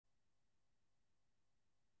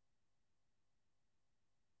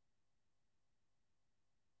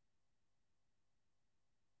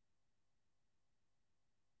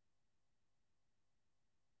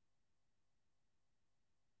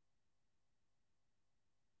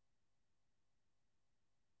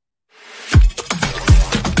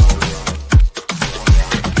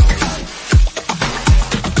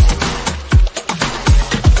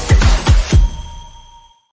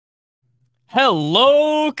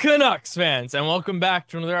Hello, Canucks fans, and welcome back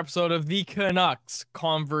to another episode of the Canucks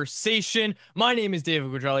Conversation. My name is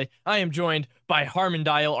David Guadrelli. I am joined by Harmon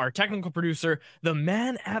Dial, our technical producer. The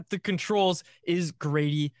man at the controls is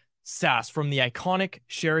Grady Sass from the iconic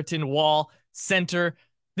Sheraton Wall Center.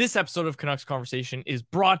 This episode of Canucks Conversation is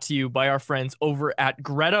brought to you by our friends over at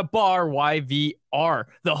Greta Bar YVR,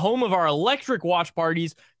 the home of our electric watch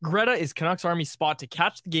parties. Greta is Canucks Army's spot to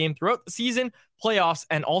catch the game throughout the season, playoffs,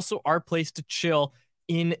 and also our place to chill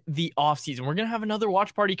in the off season. We're going to have another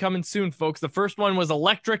watch party coming soon, folks. The first one was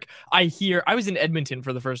electric. I was in Edmonton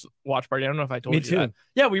for the first watch party. I don't know if I told you too. that.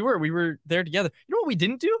 Yeah, we were there together. You know what we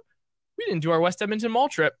didn't do? We didn't do our West Edmonton Mall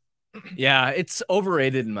trip. Yeah, it's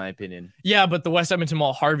overrated in my opinion. Yeah, but the West Edmonton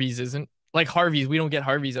Mall, Harvey's isn't. Like Harvey's, we don't get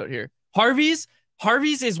Harvey's out here. Harvey's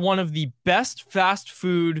is one of the best fast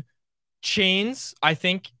food chains, I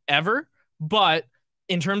think, ever. But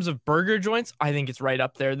in terms of burger joints, I think it's right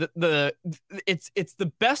up there. It's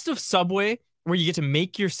the best of Subway, where you get to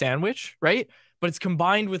make your sandwich, right? But it's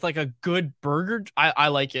combined with like a good burger. I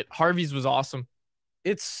like it. Harvey's was awesome.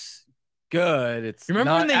 It's good. It's you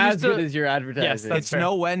remember not when they as used to, good as your advertising. Yes, that's It's fair.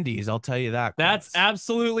 no Wendy's, I'll tell you that. That's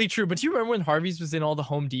absolutely true. But do you remember when Harvey's was in all the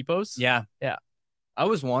Home Depots? Yeah. Yeah. I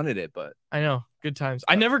always wanted it, but I know. Good times.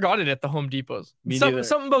 I never got it at the Home Depots. Me neither.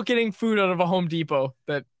 Something about getting food out of a Home Depot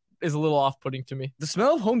that is a little off-putting to me. the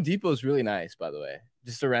smell of Home Depot is really nice, by the way.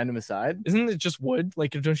 Just a random aside. Isn't it just wood?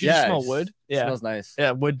 Like, don't you Yeah, just smell it's- wood? It Yeah. smells nice.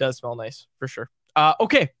 Yeah, wood does smell nice, for sure.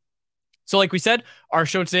 Okay. So like we said, our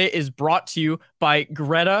show today is brought to you by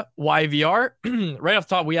Greta YVR. Right off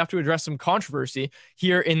the top, we have to address some controversy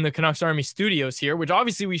here in the Canucks Army studios here, which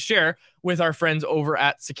obviously we share with our friends over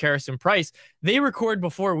at Sekeres and Price. They record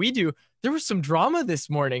before we do. There was some drama this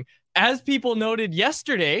morning. As people noted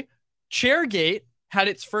yesterday, Chairgate had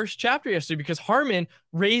its first chapter yesterday because Harmon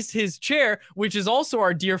raised his chair, which is also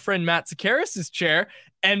our dear friend Matt Sekeres' chair.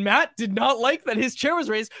 And Matt did not like that his chair was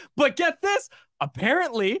raised. But get this,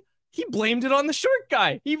 apparently he blamed it on the short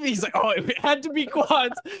guy. He's like, oh, it had to be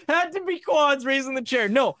quads raising the chair.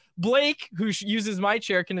 No, Blake, who uses my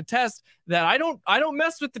chair, can attest that I don't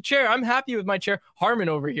mess with the chair. I'm happy with my chair. Harmon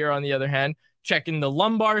over here, on the other hand, checking the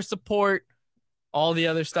lumbar support, all the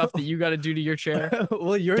other stuff that you got to do to your chair.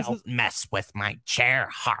 Well, yours Don't mess with my chair,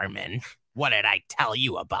 Harmon. What did I tell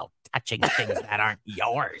you about touching things that aren't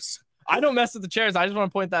yours? I don't mess with the chairs. I just want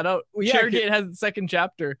to point that out. Well, yeah, Chairgate has its second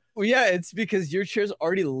chapter. Well, yeah, it's because your chair's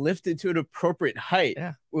already lifted to an appropriate height.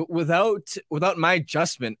 Yeah. Without my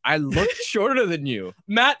adjustment, I look shorter than you.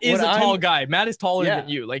 Matt is When a tall I'm- guy. Matt is taller Yeah. than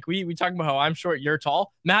you. Like we talk about how I'm short, you're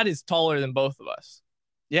tall. Matt is taller than both of us.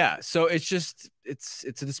 Yeah, so it's just it's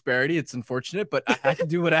a disparity. It's unfortunate, but I had to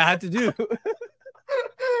do what I had to do.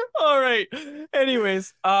 All right.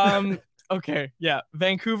 Anyways, okay, yeah.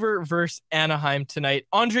 Vancouver versus Anaheim tonight.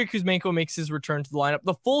 Andrei Kuzmenko makes his return to the lineup.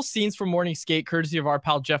 The full scenes from Morning Skate, courtesy of our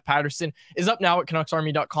pal Jeff Patterson, is up now at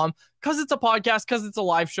CanucksArmy.com. Because it's a podcast, because it's a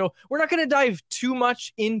live show, we're not going to dive too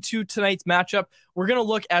much into tonight's matchup. We're going to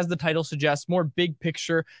look, as the title suggests, more big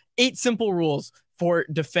picture, 8 simple rules for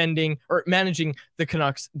defending or managing the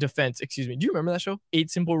Canucks defense. Excuse me. Do you remember that show?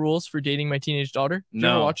 8 Simple Rules for Dating My Teenage Daughter? Did you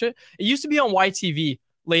ever No. watch it? It used to be on YTV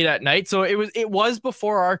late at night. So it was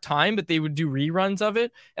before our time, but they would do reruns of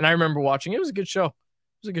it. And I remember watching it. It was a good show. It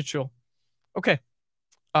was a good show. Okay.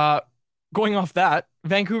 Going off that,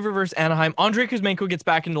 Vancouver versus Anaheim. Andrei Kuzmenko gets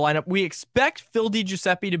back into the lineup. We expect Phil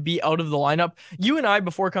DiGiuseppe to be out of the lineup. You and I,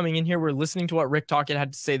 before coming in here, were listening to what Rick Tocchet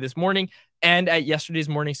had to say this morning and at yesterday's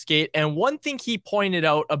morning skate. And one thing he pointed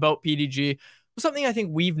out about PDG was something I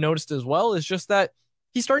think we've noticed as well, is just that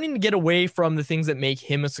he's starting to get away from the things that make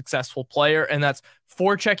him a successful player. And that's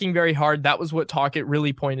forechecking very hard. That was what Tocchet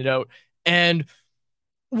really pointed out. And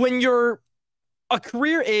when you're a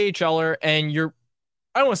career AHLer and you're,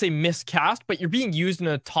 I don't want to say miscast, but you're being used in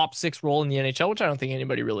a top 6 role in the NHL, which I don't think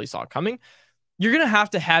anybody really saw coming, you're going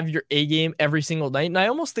to have your A game every single night. And I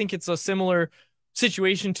almost think it's a similar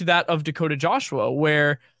situation to that of Dakota Joshua,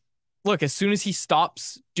 where, look, as soon as he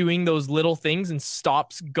stops doing those little things and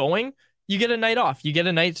stops going, you get a night off. You get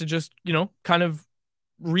a night to just, kind of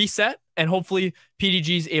reset, and hopefully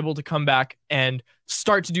PDG is able to come back and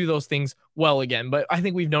start to do those things well again. But I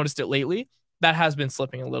think we've noticed it lately. That has been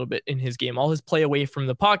slipping a little bit in his game. All his play away from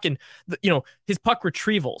the puck and, his puck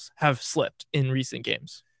retrievals have slipped in recent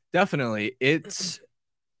games. Definitely. It's,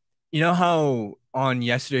 you know how on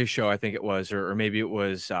yesterday's show, I think it was, or maybe it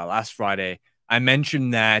was last Friday, I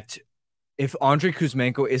mentioned that if Andrei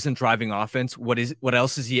Kuzmenko isn't driving offense, what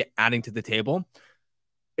else is he adding to the table?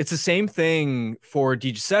 It's the same thing for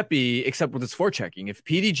DiGiuseppe, except with his forechecking. If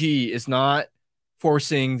PDG is not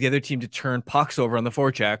forcing the other team to turn pucks over on the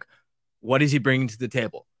forecheck, what is he bringing to the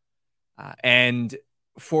table? And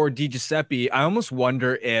for Di Giuseppe, I almost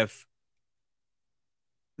wonder if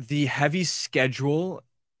the heavy schedule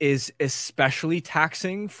is especially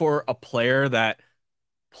taxing for a player that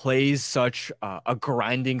plays such a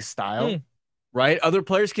grinding style, right? Other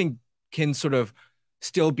players can sort of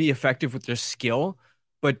still be effective with their skill,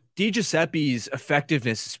 but Di Giuseppe's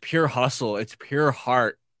effectiveness is pure hustle. It's pure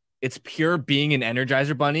heart. It's pure being an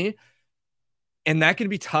Energizer Bunny. And that can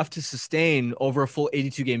be tough to sustain over a full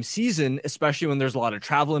 82 game season, especially when there's a lot of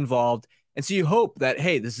travel involved. And so you hope that,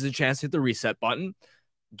 hey, this is a chance to hit the reset button,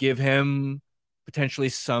 give him potentially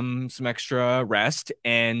some extra rest,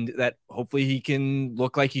 and that hopefully he can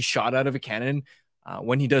look like he's shot out of a cannon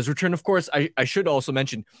when he does return. Of course, I should also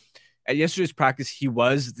mention at yesterday's practice, he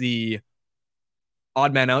was the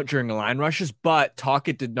odd man out during the line rushes, but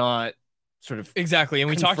Tocchet did not sort of exactly. And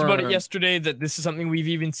we talked about it yesterday that this is something we've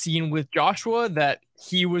even seen with Joshua, that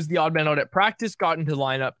he was the odd man out at practice, got into the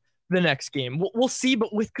lineup the next game. We'll see,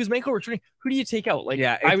 but with Kuzmenko returning, who do you take out? Like,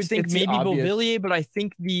 yeah, I would think maybe Beauvillier, but I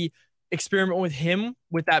think the experiment with him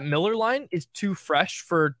with that Miller line is too fresh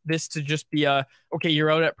for this to just be okay, you're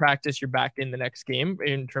out at practice, you're back in the next game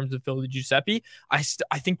in terms of Phil Giuseppe. I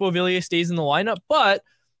think Beauvillier stays in the lineup, but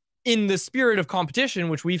in the spirit of competition,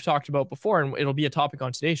 which we've talked about before, and it'll be a topic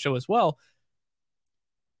on today's show as well,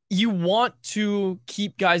 you want to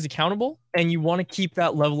keep guys accountable and you want to keep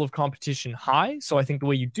that level of competition high. So I think the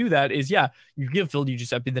way you do that is, yeah, you give Phil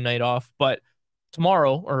Giuseppe the night off, but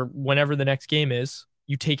tomorrow or whenever the next game is,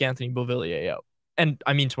 you take Anthony Beauvillier out. And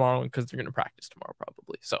I mean tomorrow because they're going to practice tomorrow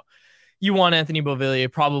probably. So you want Anthony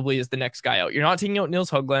Beauvillier probably as the next guy out. You're not taking out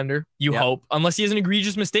Nils Höglander, you hope, unless he has an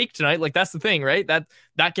egregious mistake tonight. Like, that's the thing, right?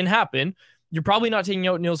 That can happen. You're probably not taking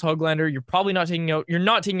out Nils Höglander. You're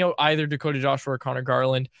not taking out either Dakota Joshua or Connor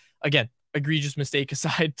Garland. Again, egregious mistake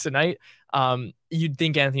aside tonight. You'd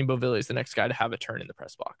think Anthony Beauvillier is the next guy to have a turn in the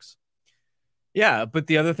press box. Yeah, but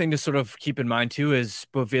the other thing to sort of keep in mind too is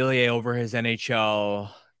Beauvillier over his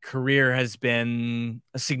NHL career has been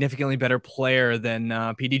a significantly better player than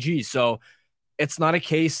PDG. So it's not a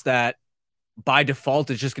case that by default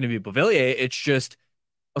it's just going to be Beauvillier. It's just,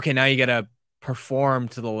 okay, now you got to perform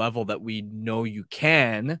to the level that we know you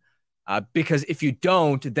can, because if you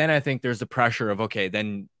don't, then I think there's the pressure of, okay,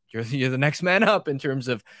 then you're the next man up in terms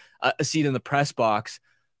of a seat in the press box.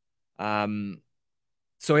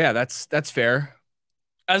 So yeah, that's fair.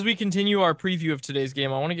 As we continue our preview of today's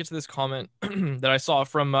game, I want to get to this comment that I saw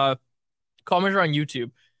from a commenter on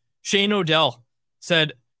YouTube. Shane Odell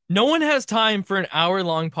said, "No one has time for an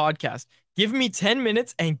hour-long podcast. Give me 10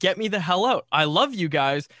 minutes and get me the hell out. I love you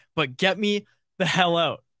guys, but get me the hell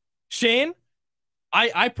out." Shane,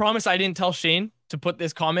 I promise I didn't tell Shane to put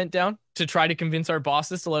this comment down to try to convince our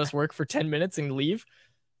bosses to let us work for 10 minutes and leave.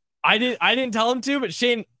 I didn't tell him to, but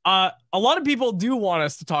Shane, a lot of people do want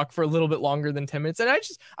us to talk for a little bit longer than 10 minutes. And I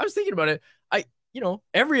was thinking about it.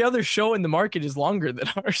 Every other show in the market is longer than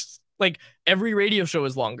ours. Like, every radio show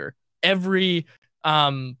is longer. Every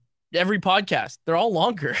podcast, they're all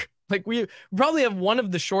longer. Like, we probably have one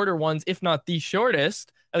of the shorter ones, if not the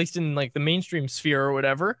shortest, at least in like the mainstream sphere or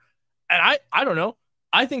whatever. And I don't know.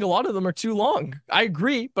 I think a lot of them are too long. I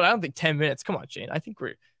agree, but I don't think 10 minutes. Come on, Shane. I think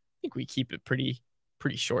we keep it pretty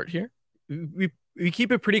short here. We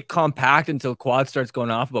keep it pretty compact until Quad starts going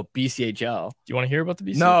off about BCHL. Do you want to hear about the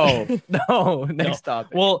BCHL? No. Next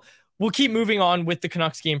topic. Well, we'll keep moving on with the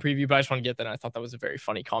Canucks game preview, but I just want to get that. I thought that was a very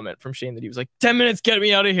funny comment from Shane that he was like, 10 minutes, get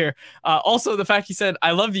me out of here. Also, the fact he said,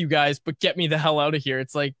 "I love you guys, but get me the hell out of here."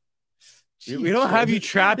 It's like, geez, we don't have you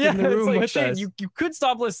trapped in the room like, with Shane, us. You could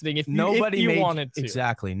stop listening if you wanted to.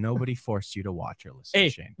 Exactly. Nobody forced you to watch or listen,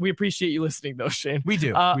 Shane. We appreciate you listening, though, Shane. We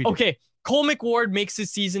do. Okay. Cole McWard makes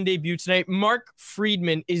his season debut tonight. Mark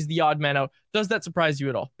Friedman is the odd man out. Does that surprise you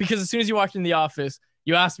at all? Because as soon as you walked in the office,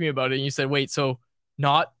 you asked me about it and you said, wait, so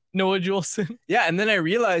not Noah Juulsen? Yeah, and then I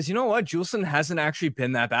realized, you know what? Juulsen hasn't actually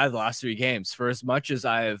been that bad the last 3 games. For as much as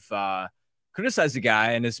I've criticized the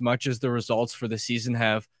guy and as much as the results for the season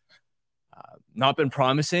have not been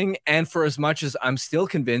promising, and for as much as I'm still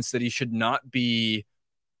convinced that he should not be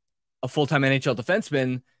a full-time NHL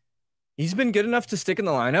defenseman, he's been good enough to stick in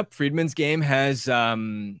the lineup. Friedman's game has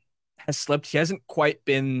slipped. He hasn't quite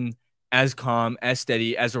been as calm, as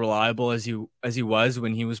steady, as reliable as he was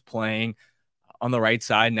when he was playing on the right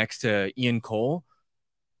side next to Ian Cole,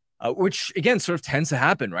 which again sort of tends to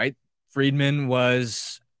happen, right? Friedman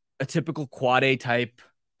was a typical quad A type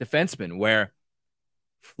defenseman where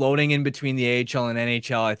floating in between the AHL and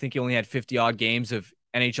NHL. I think he only had 50 odd games of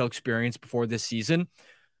NHL experience before this season.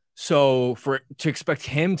 So to expect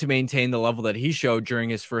him to maintain the level that he showed during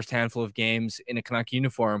his first handful of games in a Canuck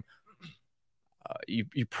uniform,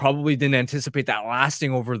 You probably didn't anticipate that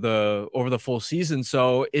lasting over the full season,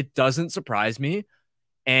 so it doesn't surprise me.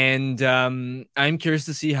 And I'm curious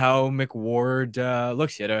to see how McWard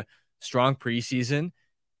looks. He had a strong preseason,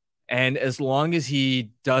 and as long as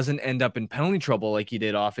he doesn't end up in penalty trouble like he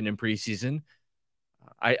did often in preseason,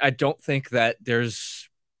 I don't think that there's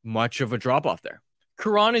much of a drop off there.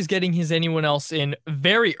 Karan is getting his anyone else in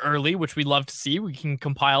very early, which we love to see. We can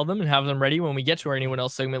compile them and have them ready when we get to our anyone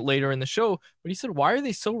else segment later in the show. But he said, why are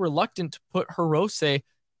they so reluctant to put Hirose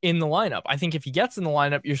in the lineup? I think if he gets in the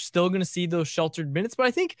lineup, you're still going to see those sheltered minutes. But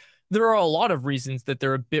I think there are a lot of reasons that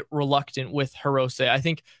they're a bit reluctant with Hirose. I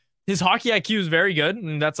think his hockey IQ is very good,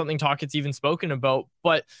 and that's something Tocchet's even spoken about.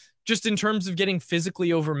 But just in terms of getting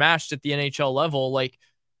physically overmatched at the NHL level, like,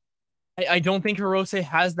 I don't think Hirose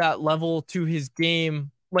has that level to his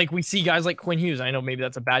game. Like we see guys like Quinn Hughes. I know maybe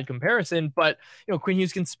that's a bad comparison, but Quinn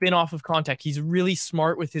Hughes can spin off of contact. He's really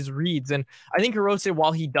smart with his reads. And I think Hirose,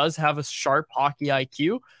 while he does have a sharp hockey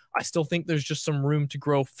IQ, I still think there's just some room to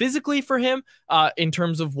grow physically for him in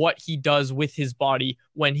terms of what he does with his body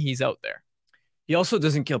when he's out there. He also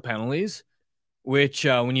doesn't kill penalties, which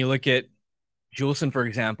when you look at Juleson, for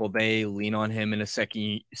example, they lean on him in a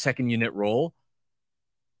second unit role.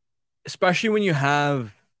 Especially when you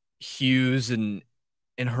have Hughes and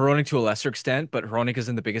Hronek to a lesser extent, but Hronek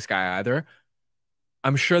isn't the biggest guy either.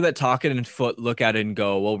 I'm sure that Tocchet and Foote look at it and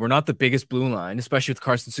go, well, we're not the biggest blue line, especially with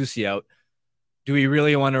Carson Soucy out. Do we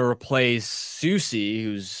really want to replace Soucy,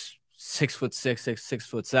 who's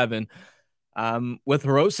 6'6", 6'7", with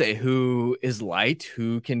Hirose, who is light,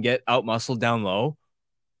 who can get out-muscled down low?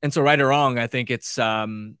 And so, right or wrong, I think it's,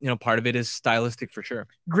 part of it is stylistic for sure.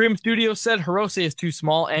 Grim Studio said Hirose is too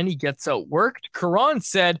small and he gets outworked. Karan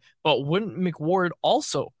said, but wouldn't McWard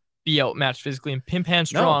also be outmatched physically? And Pimpan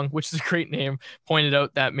Strong, which is a great name, pointed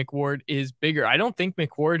out that McWard is bigger. I don't think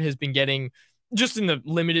McWard has been getting, just in the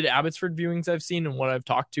limited Abbotsford viewings I've seen and what I've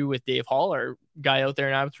talked to with Dave Hall, our guy out there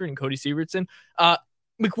in Abbotsford, and Cody Sievertson,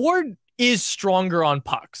 McWard is stronger on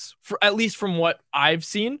pucks, at least from what I've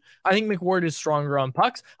seen. I think McWard is stronger on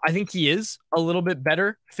pucks. I think he is a little bit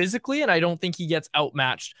better physically, and I don't think he gets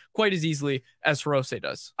outmatched quite as easily as Hirose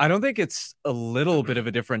does. I don't think it's a little bit of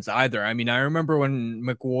a difference either. I mean, I remember when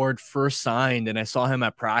McWard first signed and I saw him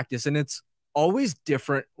at practice, and it's always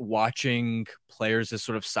different watching players this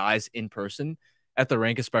sort of size in person at the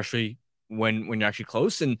rink, especially when you're actually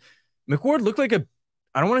close. And McWard looked like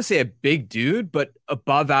I don't want to say a big dude, but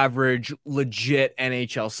above average, legit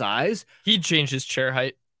NHL size. He'd change his chair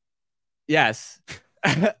height. Yes.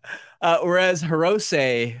 Whereas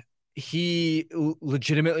Hirose, he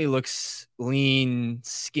legitimately looks lean,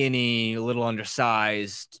 skinny, a little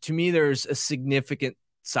undersized. To me, there's a significant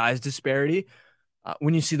size disparity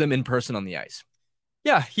when you see them in person on the ice.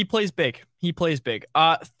 Yeah, he plays big.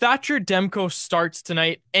 Thatcher Demko starts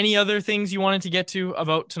tonight. Any other things you wanted to get to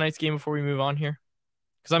about tonight's game before we move on here?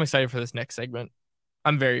 Because I'm excited for this next segment.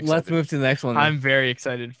 I'm very excited. Let's move to the next one. I'm very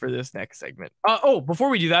excited for this next segment. Before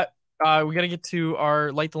we do that, we got to get to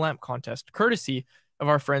our Light the Lamp contest, courtesy of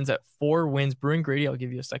our friends at 4 Winds Brewing. Grady, I'll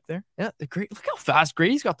give you a sec there. Yeah, great. Look how fast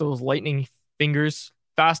Grady's got those lightning fingers,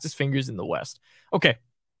 fastest fingers in the West. Okay.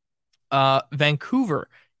 Vancouver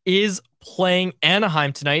is playing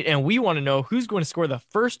Anaheim tonight, and we want to know who's going to score the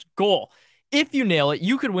first goal. If you nail it,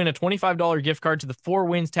 you could win a $25 gift card to the 4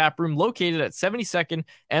 Winds Tap Room located at 72nd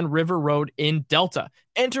and River Road in Delta.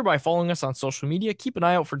 Enter by following us on social media. Keep an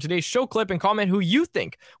eye out for today's show clip and comment who you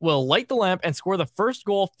think will light the lamp and score the first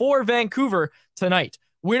goal for Vancouver tonight.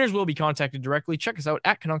 Winners will be contacted directly. Check us out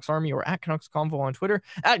at Canucks Army or at Canucks Convo on Twitter,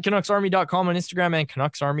 at CanucksArmy.com on Instagram, and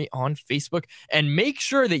Canucks Army on Facebook. And make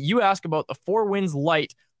sure that you ask about the 4 Winds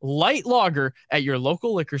Light lager at your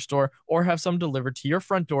local liquor store or have some delivered to your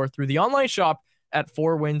front door through the online shop at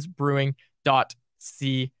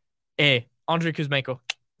 4windsbrewing.ca. Andrei Kuzmenko,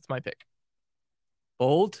 it's my pick.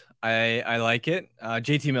 Bold. I like it.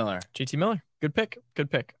 JT Miller. Good pick.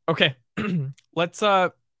 Okay. Let's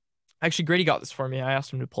actually, Grady got this for me. I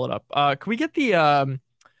asked him to pull it up. Can we get the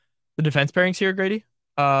defense pairings here, Grady?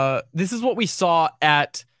 This is what we saw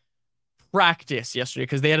at practice yesterday,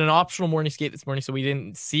 because they had an optional morning skate this morning, so we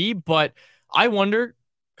didn't see. But I wonder,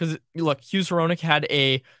 because look, Hughes Hronek had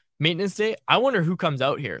a maintenance day. I wonder who comes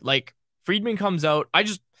out here. Like, Friedman comes out. I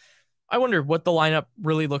wonder what the lineup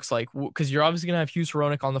really looks like, because you're obviously gonna have Hughes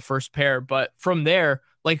Hronek on the first pair, but from there,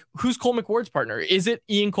 like, who's Cole McWard's partner? Is it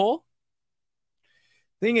Ian Cole?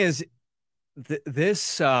 Thing is,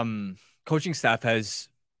 this coaching staff has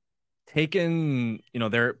taken,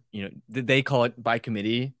 they call it by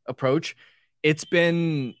committee approach. It's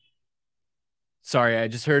been, sorry, I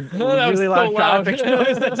just heard really loud traffic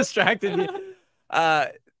noise that distracted me.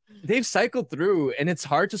 they've cycled through, and it's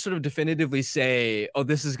hard to sort of definitively say, oh,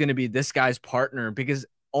 this is going to be this guy's partner, because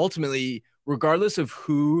ultimately, regardless of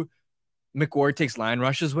who McWard takes line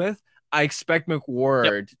rushes with, I expect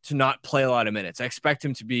McWard to not play a lot of minutes. I expect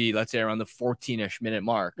him to be, let's say, around the 14-ish minute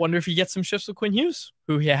mark. Wonder if he gets some shifts with Quinn Hughes,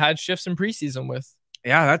 who he had shifts in preseason with.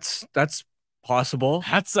 Yeah, that's possible.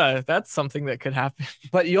 That's something that could happen.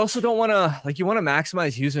 But you also don't want to, you want to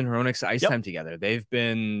maximize Hughes and Hronik's ice time together. They've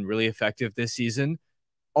been really effective this season.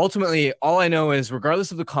 Ultimately, all I know is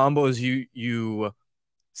regardless of the combos you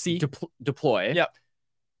see deploy,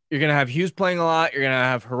 you're going to have Hughes playing a lot. You're going to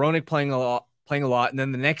have Hronik playing a lot. And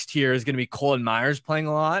then the next tier is going to be Colin Myers playing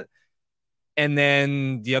a lot. And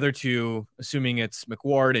then the other two, assuming it's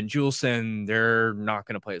McWard and Juleson, they're not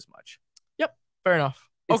going to play as much. Yep. Fair enough.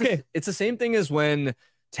 It's the same thing as when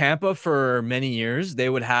Tampa for many years, they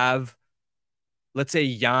would have, let's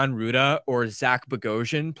say, Jan Ruda or Zach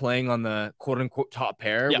Bogosian playing on the quote-unquote top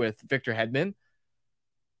pair with Victor Hedman,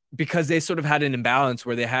 because they sort of had an imbalance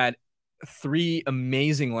where they had three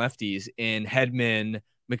amazing lefties in Hedman,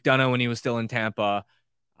 McDonough when he was still in Tampa,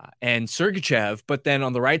 and Sergachev. But then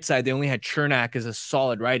on the right side, they only had Chernak as a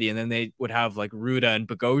solid righty, and then they would have like Ruda and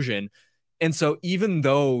Bogosian. And so even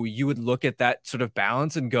though you would look at that sort of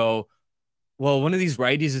balance and go, well, one of these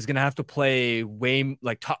righties is going to have to play way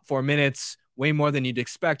like top 4 minutes, way more than you'd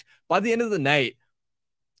expect. By the end of the night,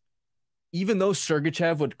 even though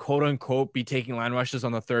Sergachev would quote unquote be taking line rushes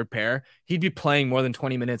on the third pair, he'd be playing more than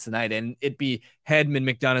 20 minutes a night. And it'd be Hedman,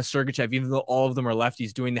 McDonough, Sergachev, even though all of them are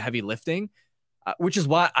lefties doing the heavy lifting, which is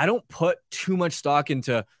why I don't put too much stock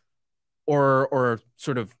into or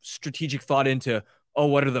sort of strategic thought into, oh,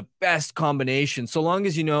 what are the best combinations? So long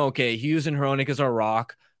as you know, okay, Hughes and Hronik is our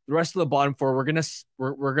rock. The rest of the bottom four,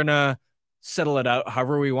 we're gonna settle it out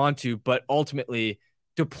however we want to. But ultimately,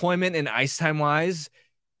 deployment and ice time wise,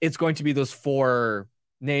 it's going to be those four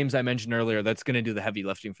names I mentioned earlier that's going to do the heavy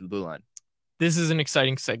lifting for the blue line. This is an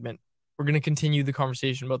exciting segment. We're going to continue the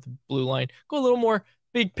conversation about the blue line. Go a little more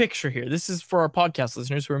big picture here. This is for our podcast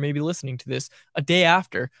listeners who are maybe listening to this a day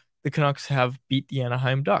after the Canucks have beat the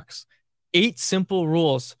Anaheim Ducks. 8 simple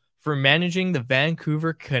rules for managing the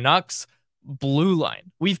Vancouver Canucks blue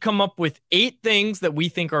line. We've come up with 8 things that we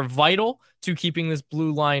think are vital to keeping this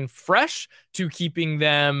blue line fresh, to keeping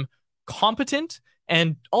them competent,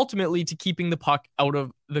 and ultimately to keeping the puck out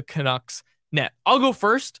of the Canucks net. I'll go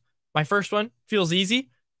first. My first one feels easy.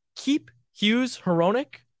 Keep Hughes,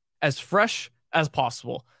 Hronik as fresh as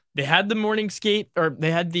possible. They had the morning skate, or they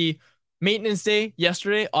had the maintenance day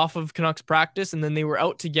yesterday off of Canucks practice, and then they were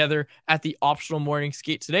out together at the optional morning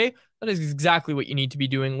skate today. That is exactly what you need to be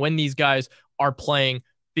doing when these guys are playing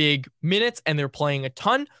big minutes and they're playing a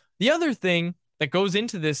ton. The other thing that goes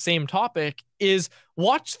into this same topic is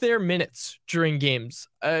watch their minutes during games.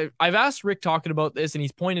 I've asked Rick talking about this, and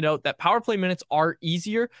he's pointed out that power play minutes are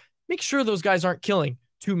easier. Make sure those guys aren't killing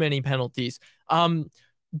too many penalties.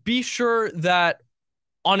 Be sure that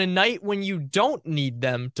on a night when you don't need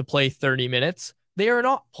them to play 30 minutes, they are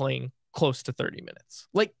not playing close to 30 minutes.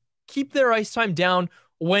 Like, keep their ice time down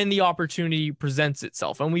when the opportunity presents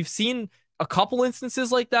itself. And we've seen a couple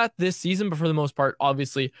instances like that this season, but for the most part,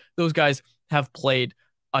 obviously, those guys have played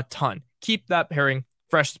a ton. Keep that pairing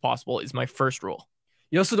fresh as possible is my first rule.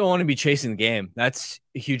 You also don't want to be chasing the game. That's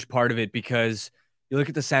a huge part of it, because you look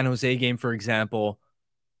at the San Jose game, for example,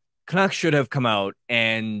 Canucks should have come out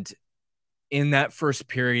and in that first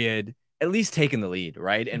period, at least taken the lead,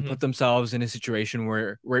 right? And put themselves in a situation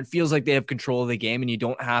where it feels like they have control of the game and you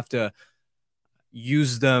don't have to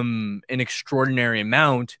use them an extraordinary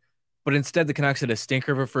amount. But instead, the Canucks had a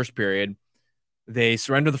stinker of a first period. They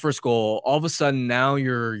surrender the first goal. All of a sudden, now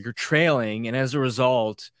you're trailing, and as a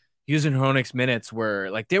result, Hughes and Hronik's minutes were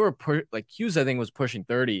like they were like Hughes, I think, was pushing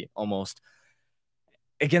 30 almost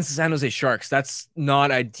against the San Jose Sharks. That's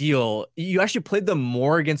not ideal. You actually played them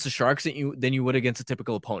more against the Sharks than you would against a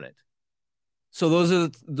typical opponent. So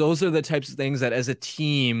those are the types of things that as a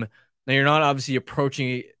team, now you're not obviously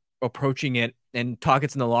approaching it and talk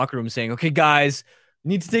it's in the locker room saying, okay, guys, we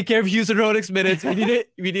need to take care of Hughes and Hronik's minutes.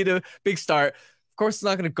 We need a big start. Of course, it's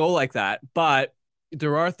not going to go like that, but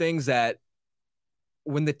there are things that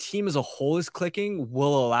when the team as a whole is clicking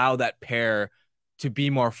will allow that pair to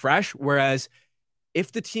be more fresh. Whereas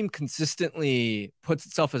if the team consistently puts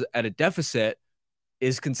itself at a deficit,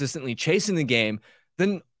 is consistently chasing the game,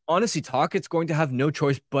 then honestly, it's going to have no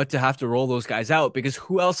choice but to have to roll those guys out, because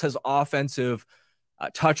who else has offensive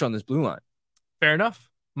touch on this blue line? Fair enough.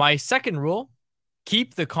 My second rule,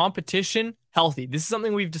 keep the competition healthy. This is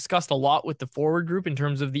something we've discussed a lot with the forward group in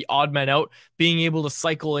terms of the odd man out, being able to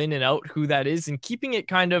cycle in and out who that is, and keeping it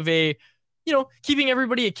kind of a keeping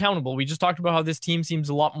everybody accountable. We just talked about how this team seems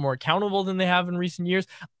a lot more accountable than they have in recent years.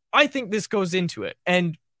 I think this goes into it.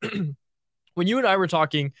 And when you and I were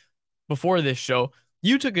talking before this show,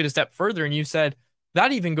 you took it a step further and you said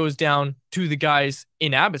that even goes down to the guys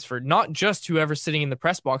in Abbotsford, not just whoever's sitting in the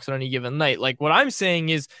press box on any given night. Like what I'm saying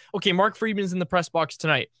is, okay, Mark Friedman's in the press box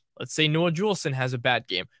tonight. Let's say Noah Juleson has a bad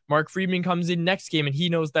game. Mark Friedman comes in next game and he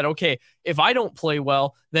knows that, okay, if I don't play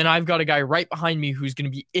well, then I've got a guy right behind me who's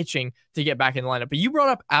going to be itching to get back in the lineup. But you brought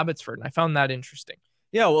up Abbotsford, and I found that interesting.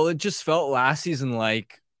 Yeah, well, it just felt last season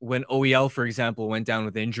like when OEL, for example, went down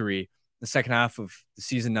with injury, the second half of the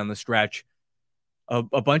season down the stretch,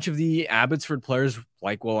 a bunch of the Abbotsford players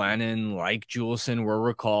like Wolanin, like Juleson were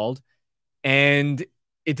recalled. And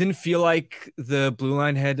it didn't feel like the blue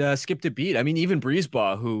line had skipped a beat. I mean, even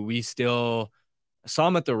Breezebaugh, who we still saw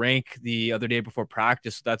him at the rink the other day before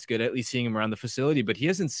practice. So that's good, at least seeing him around the facility, but he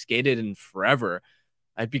hasn't skated in forever.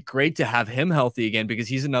 It'd be great to have him healthy again because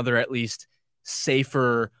he's another at least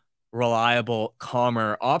safer, reliable,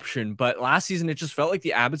 calmer option. But last season, it just felt like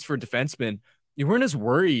the Abbotsford defensemen, you weren't as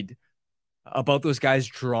worried about those guys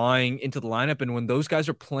drawing into the lineup. And when those guys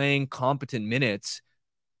are playing competent minutes,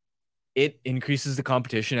 it increases the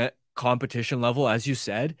competition level, as you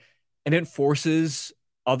said, and it forces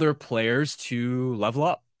other players to level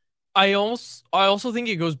up. I also think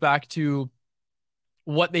it goes back to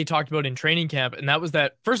what they talked about in training camp, and that was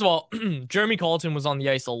that, first of all, Jeremy Colleton was on the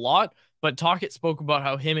ice a lot, but Tocchet spoke about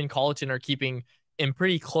how him and Colleton are keeping in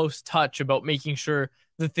pretty close touch about making sure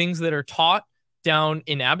the things that are taught down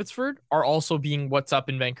in Abbotsford are also being what's up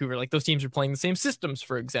in Vancouver. Like those teams are playing the same systems,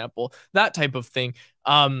 for example, that type of thing.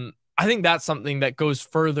 I think that's something that goes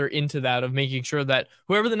further into that of making sure that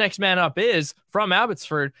whoever the next man up is from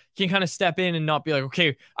Abbotsford can kind of step in and not be like,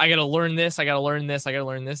 okay, I got to learn this. I got to learn this. I got to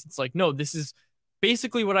learn this. It's like, no, this is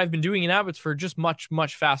basically what I've been doing in Abbotsford, just much,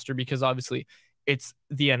 much faster because obviously it's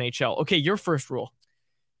the NHL. Okay, your first rule.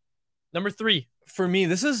 Number 3. For me,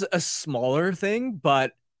 this is a smaller thing,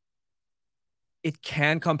 but it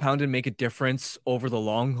can compound and make a difference over the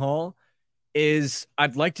long haul. Is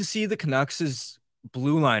I'd like to see the Canucks'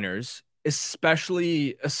 blue liners,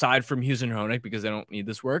 especially aside from Hughes and Hronek, because they don't need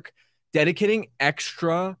this work, dedicating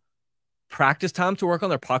extra practice time to work on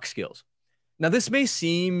their puck skills. Now, this may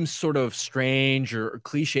seem sort of strange or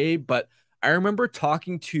cliche, but I remember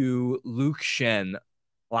talking to Luke Schenn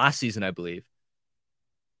last season, I believe,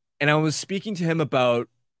 and I was speaking to him about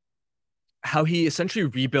how he essentially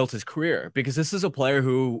rebuilt his career, because this is a player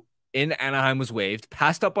who in Anaheim was waived,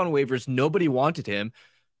 passed up on waivers, nobody wanted him,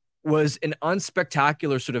 was an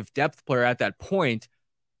unspectacular sort of depth player at that point,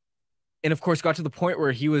 and of course got to the point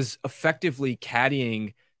where he was effectively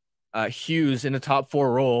caddying Hughes in a top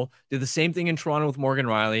 4 role, did the same thing in Toronto with Morgan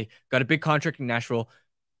Riley, got a big contract in Nashville,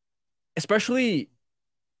 especially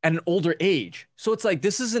at an older age. So it's like,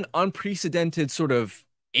 this is an unprecedented sort of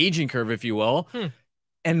aging curve, if you will.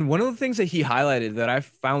 And one of the things that he highlighted that I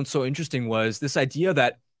found so interesting was this idea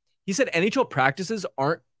that he said NHL practices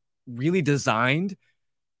aren't really designed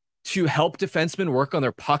to help defensemen work on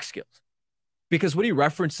their puck skills. Because what he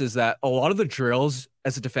references that a lot of the drills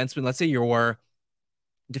as a defenseman, let's say you're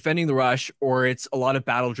defending the rush or it's a lot of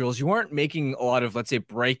battle drills, you aren't making a lot of, let's say,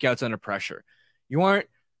 breakouts under pressure. You aren't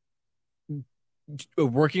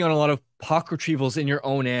working on a lot of puck retrievals in your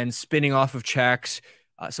own end, spinning off of checks,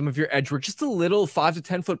 some of your edge work, just a little 5 to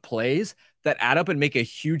 10 foot plays that add up and make a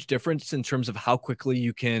huge difference in terms of how quickly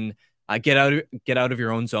you can get out of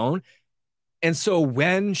your own zone. And so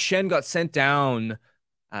when Schenn got sent down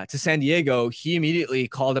to San Diego, he immediately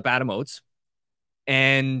called up Adam Oates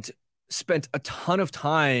and spent a ton of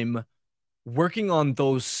time working on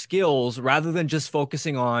those skills rather than just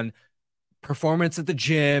focusing on performance at the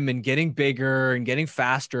gym and getting bigger and getting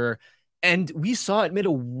faster. And we saw it made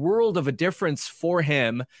a world of a difference for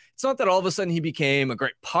him. It's not that all of a sudden he became a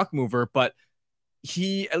great puck mover, but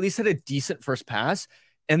he at least had a decent first pass.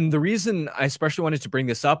 And the reason I especially wanted to bring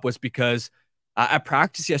this up was because at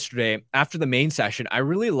practice yesterday, after the main session, I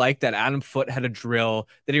really liked that Adam Foote had a drill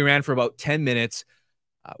that he ran for about 10 minutes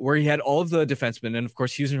where he had all of the defensemen. And of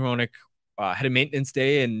course, Hughes and Hronek had a maintenance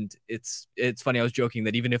day. And it's funny, I was joking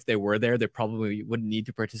that even if they were there, they probably wouldn't need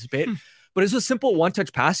to participate. But it's a simple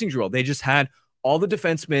one-touch passing drill. They just had all the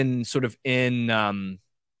defensemen sort of in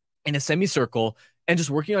a semicircle and just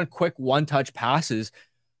working on quick one-touch passes.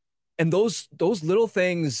 And those little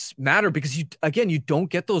things matter because you don't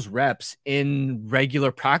get those reps in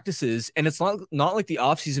regular practices. And it's not like the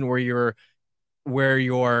offseason where you're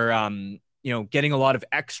getting a lot of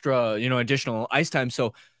extra, additional ice time.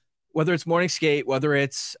 So whether it's morning skate, whether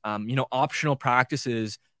it's optional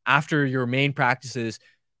practices after your main practices,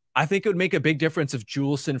 I think it would make a big difference if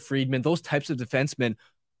Juleson, Friedman, those types of defensemen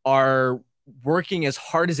are working as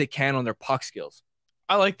hard as they can on their puck skills.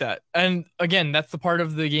 I like that. And again, that's the part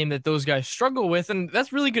of the game that those guys struggle with. And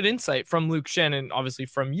that's really good insight from Luke Shen and obviously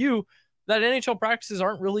from you, that NHL practices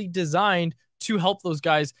aren't really designed to help those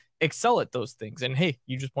guys excel at those things. And hey,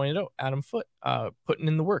 you just pointed out Adam Foote putting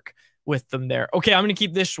in the work with them there. Okay, I'm going to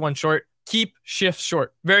keep this one short. Keep shifts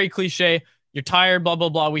short. Very cliche. You're tired, blah, blah,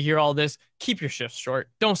 blah. We hear all this. Keep your shifts short.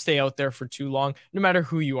 Don't stay out there for too long, no matter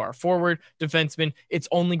who you are. Forward, defenseman, it's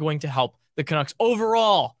only going to help the Canucks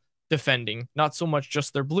overall defending, not so much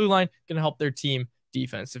just their blue line, going to help their team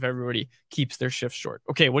defense if everybody keeps their shifts short.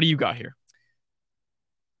 Okay, what do you got here?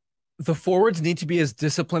 The forwards need to be as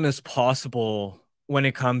disciplined as possible when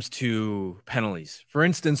it comes to penalties. For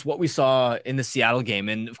instance, what we saw in the Seattle game,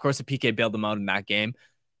 and of course the PK bailed them out in that game,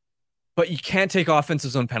 but you can't take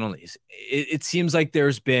offensive zone penalties. It seems like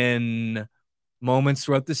there's been moments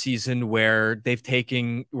throughout the season where they've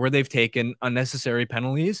taken unnecessary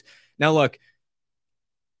penalties. Now, look,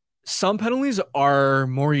 some penalties are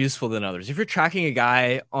more useful than others. If you're tracking a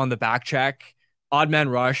guy on the back check, odd man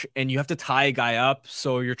rush, and you have to tie a guy up,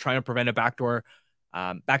 so you're trying to prevent a backdoor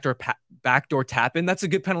tap in, that's a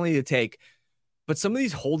good penalty to take. But some of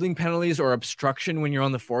these holding penalties or obstruction when you're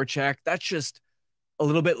on the forecheck, that's just a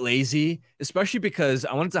little bit lazy, especially because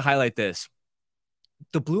I wanted to highlight this.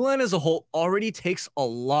 The blue line as a whole already takes a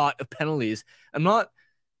lot of penalties. I'm not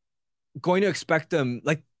going to expect them,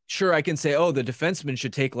 like, sure, I can say, oh, the defensemen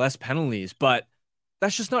should take less penalties, but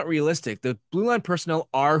that's just not realistic. The blue line personnel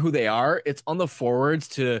are who they are. It's on the forwards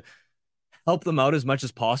to help them out as much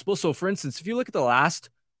as possible. So, for instance, if you look at the last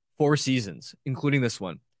 4 seasons, including this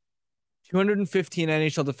one, 215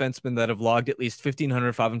 NHL defensemen that have logged at least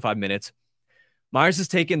 1,500 5-on-5 minutes. Myers has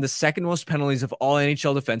taken the second most penalties of all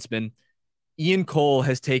NHL defensemen. Ian Cole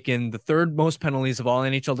has taken the third most penalties of all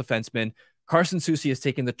NHL defensemen. Carson Soucy has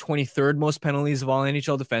taken the 23rd most penalties of all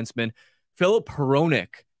NHL defensemen. Philip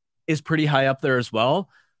Hronek is pretty high up there as well.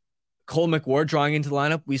 Cole McWard drawing into the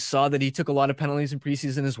lineup, we saw that he took a lot of penalties in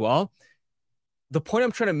preseason as well. The point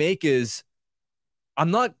I'm trying to make is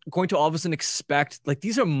I'm not going to all of a sudden expect, like,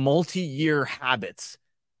 these are multi-year habits.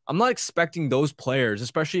 I'm not expecting those players,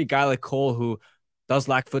 especially a guy like Cole who does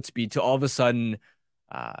lack foot speed, to all of a sudden,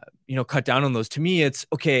 cut down on those. To me, it's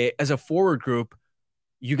okay, as a forward group,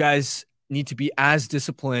 you guys need to be as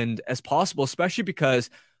disciplined as possible, especially because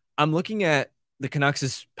I'm looking at the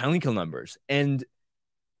Canucks' penalty kill numbers, and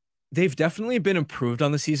they've definitely been improved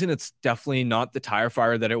on the season. It's definitely not the tire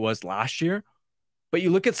fire that it was last year, but you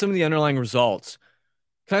look at some of the underlying results.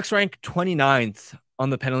 Canucks rank 29th on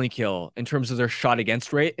the penalty kill in terms of their shot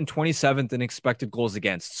against rate and 27th in expected goals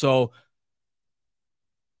against. So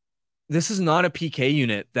this is not a PK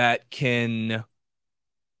unit that can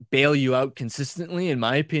bail you out consistently, in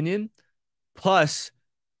my opinion. Plus,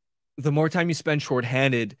 the more time you spend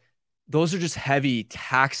shorthanded, those are just heavy,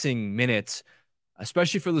 taxing minutes,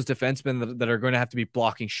 especially for those defensemen that are going to have to be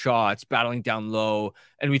blocking shots, battling down low.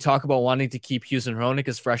 And we talk about wanting to keep Hughes and Hronek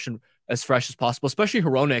as fresh as possible, especially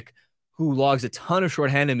Hronek, who logs a ton of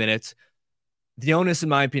shorthanded minutes. The onus, in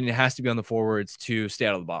my opinion, has to be on the forwards to stay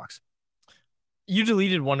out of the box. You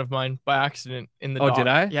deleted one of mine by accident in the doc. Did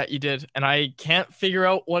I? Yeah, you did. And I can't figure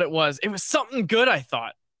out what it was. It was something good, I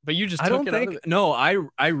thought, but you just took it out of it. No,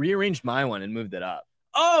 I rearranged my one and moved it up.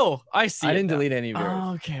 Oh, I see. I didn't delete any of yours.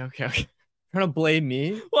 Oh, okay. Trying to blame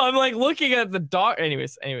me? Well, I'm like looking at the doc.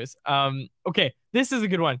 Anyways. Okay, this is a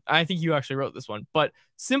good one. I think you actually wrote this one, but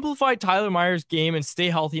simplify Tyler Myers' game and stay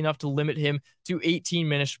healthy enough to limit him to 18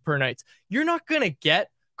 minutes per night. You're not going to get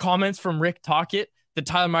comments from Rick Tocchet that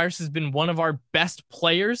Tyler Myers has been one of our best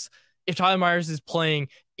players if Tyler Myers is playing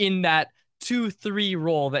in that 2-3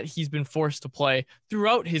 role that he's been forced to play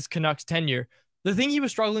throughout his Canucks tenure. The thing he was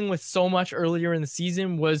struggling with so much earlier in the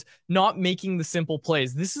season was not making the simple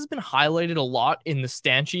plays. This has been highlighted a lot in the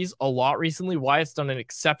Stanchies a lot recently. Wyatt's done an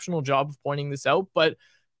exceptional job of pointing this out, but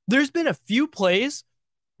there's been a few plays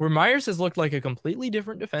where Myers has looked like a completely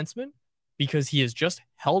different defenseman because he has just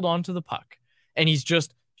held on to the puck and he's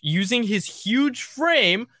just using his huge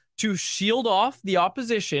frame to shield off the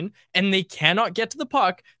opposition, and they cannot get to the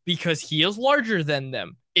puck because he is larger than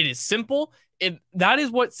them. It is simple. That is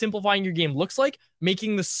what simplifying your game looks like,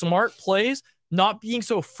 making the smart plays, not being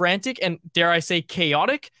so frantic and, dare I say,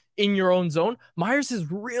 chaotic in your own zone. Myers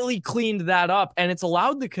has really cleaned that up, and it's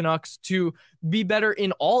allowed the Canucks to be better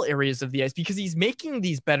in all areas of the ice because he's making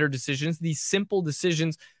these better decisions, these simple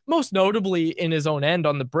decisions, most notably in his own end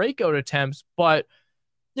on the breakout attempts. But,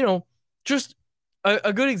 just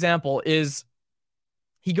a good example is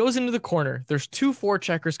he goes into the corner. There's 2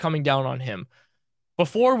 forecheckers coming down on him.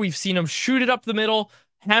 Before, we've seen him shoot it up the middle,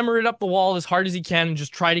 hammer it up the wall as hard as he can and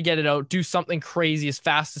just try to get it out, do something crazy as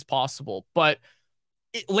fast as possible. But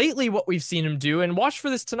lately what we've seen him do, and watch for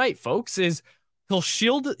this tonight, folks, is he'll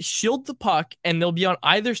shield the puck and they'll be on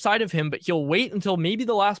either side of him, but he'll wait until maybe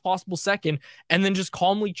the last possible second and then just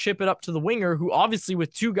calmly chip it up to the winger, who obviously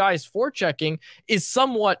with two guys forechecking is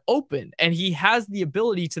somewhat open, and he has the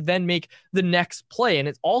ability to then make the next play. And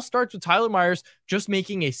it all starts with Tyler Myers just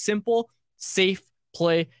making a simple, safe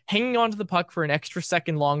play, hanging on to the puck for an extra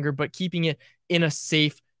second longer, but keeping it in a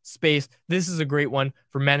safe space. This is a great one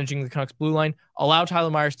for managing the Canucks blue line. Allow Tyler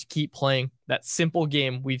Myers to keep playing that simple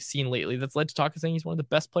game we've seen lately that's led to Taka saying he's one of the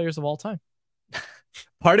best players of all time.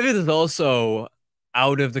 Part of it is also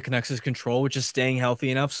out of the Canucks' control, which is staying healthy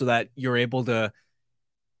enough so that you're able to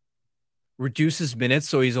reduce his minutes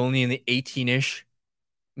so he's only in the 18-ish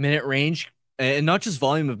minute range, and not just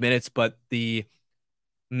volume of minutes, but the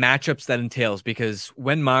matchups that entails, because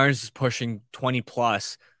when Myers is pushing 20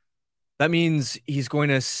 plus, that means he's going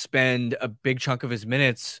to spend a big chunk of his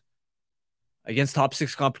minutes against top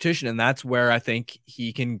six competition. And that's where I think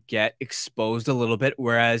he can get exposed a little bit.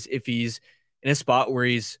 Whereas if he's in a spot where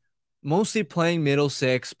he's mostly playing middle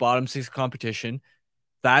six, bottom six competition,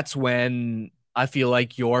 that's when I feel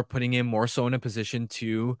like you're putting him more so in a position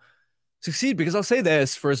to succeed. Because I'll say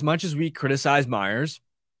this, for as much as we criticize Myers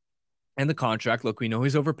and the contract, look, we know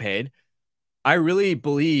he's overpaid. I really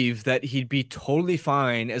believe that he'd be totally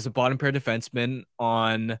fine as a bottom pair defenseman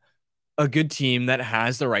on a good team that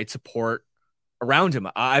has the right support around him.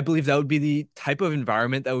 I believe that would be the type of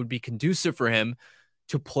environment that would be conducive for him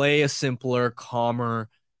to play a simpler, calmer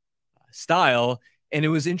style. And it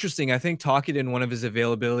was interesting. I think Tocchet in one of his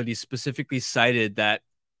availabilities specifically cited that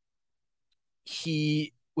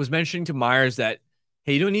he was mentioning to Myers that,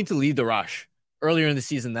 hey, you don't need to lead the rush earlier in the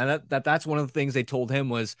season. That's one of the things they told him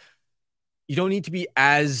was, you don't need to be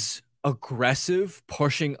as aggressive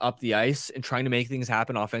pushing up the ice and trying to make things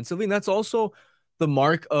happen offensively. And that's also the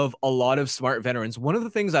mark of a lot of smart veterans. One of the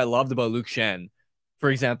things I loved about Luke Schenn, for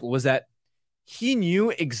example, was that he knew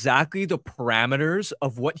exactly the parameters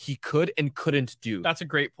of what he could and couldn't do. That's a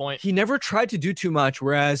great point. He never tried to do too much,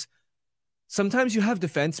 whereas sometimes you have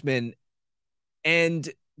defensemen, and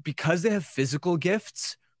because they have physical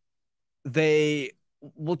gifts, they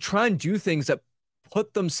will try and do things that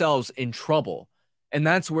put themselves in trouble. And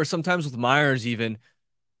that's where sometimes with Myers, even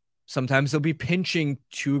sometimes they'll be pinching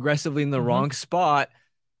too aggressively in the wrong spot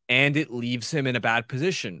and it leaves him in a bad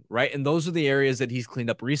position, right? And those are the areas that he's cleaned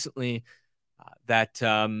up recently that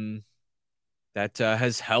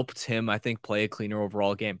has helped him, I think, play a cleaner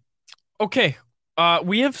overall game. Okay.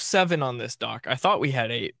 We have 7 on this, Doc. I thought we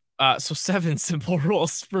had 8. So 7 simple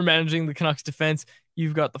rules for managing the Canucks defense.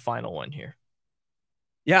 You've got the final one here.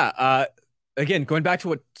 Yeah. Again, going back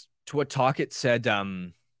to what Tocchet said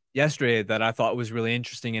yesterday that I thought was really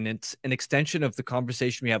interesting, and it's an extension of the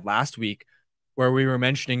conversation we had last week where we were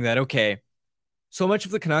mentioning that, okay, so much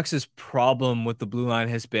of the Canucks' problem with the blue line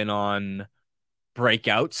has been on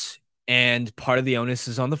breakouts, and part of the onus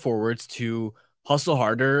is on the forwards to hustle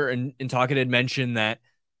harder. And Tocchet had mentioned that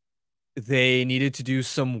they needed to do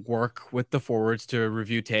some work with the forwards to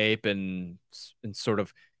review tape and sort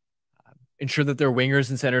of ensure that their wingers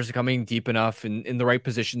and centers are coming deep enough in the right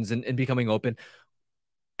positions and becoming open.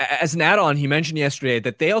 As an add-on, he mentioned yesterday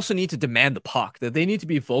that they also need to demand the puck, that they need to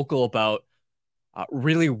be vocal about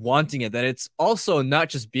really wanting it, that it's also not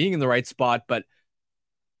just being in the right spot, but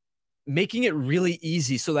making it really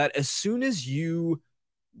easy so that as soon as you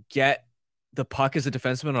get the puck as a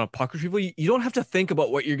defenseman on a puck retrieval, you don't have to think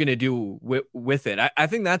about what you're going to do with it. I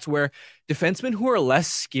think that's where defensemen who are less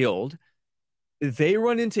skilled, they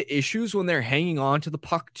run into issues when they're hanging on to the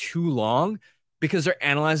puck too long because they're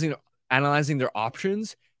analyzing their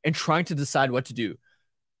options and trying to decide what to do.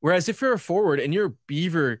 Whereas if you're a forward and you're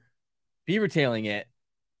beaver tailing it,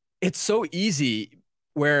 it's so easy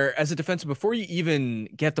where as a defenseman, before you even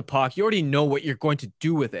get the puck, you already know what you're going to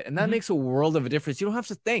do with it. And that makes a world of a difference. You don't have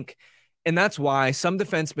to think. And that's why some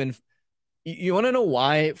defensemen, you want to know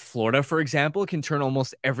why Florida, for example, can turn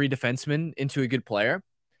almost every defenseman into a good player?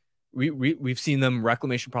 We've seen them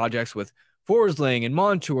reclamation projects with Forsling and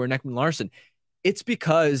Montour and Ekman Larson. It's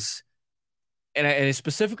because, and I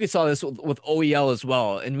specifically saw this with OEL as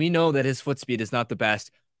well, and we know that his foot speed is not the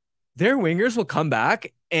best. Their wingers will come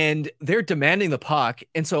back and they're demanding the puck.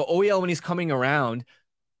 And so OEL, when he's coming around,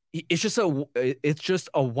 it's just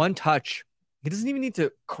a one touch. He doesn't even need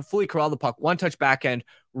to fully corral the puck. One touch backhand,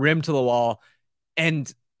 rim to the wall,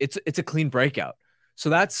 and it's a clean breakout. So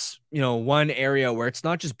that's, one area where it's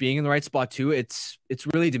not just being in the right spot too. It's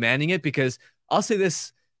really demanding it, because I'll say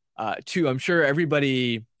this too. I'm sure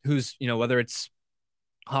everybody who's, whether it's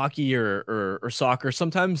hockey or soccer,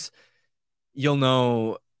 sometimes you'll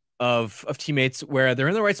know of teammates where they're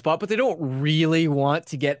in the right spot, but they don't really want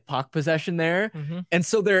to get puck possession there. Mm-hmm. And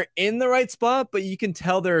so they're in the right spot, but you can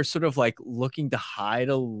tell they're sort of like looking to hide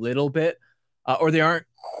a little bit, or they aren't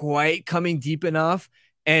quite coming deep enough.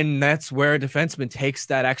 And that's where a defenseman takes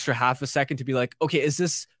that extra half a second to be like, okay, is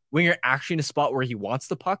this winger actually in a spot where he wants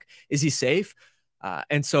the puck? Is he safe?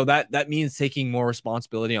 And so that means taking more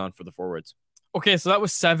responsibility on for the forwards. Okay, so that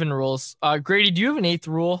was 7 rules. Grady, do you have an 8th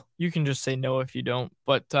rule? You can just say no if you don't.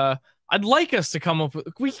 But I'd like us to come up with.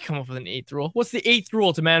 We can come up with an 8th rule. What's the 8th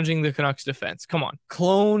rule to managing the Canucks defense? Come on.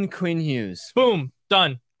 Clone Quinn Hughes. Boom,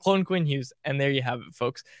 done. Clone Quinn Hughes, and there you have it,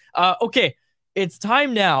 folks. Okay, it's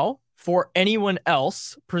time now for anyone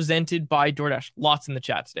else presented by DoorDash. Lots in the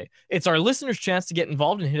chat today. It's our listeners' chance to get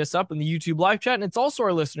involved and hit us up in the YouTube live chat, and it's also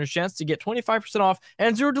our listeners' chance to get 25% off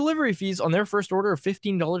and 0 delivery fees on their first order of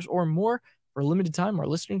 $15 or more. For a limited time, our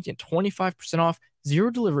listeners get 25% off, 0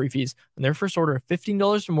 delivery fees on their first order of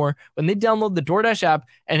 $15 or more when they download the DoorDash app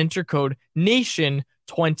and enter code NATION25.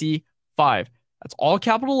 That's all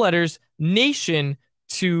capital letters, NATION25,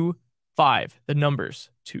 the numbers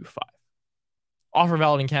 25. Offer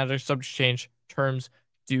valid in Canada, subject to change, terms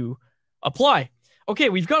do apply. Okay,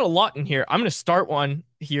 we've got a lot in here. I'm going to start one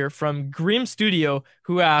here from Grim Studio,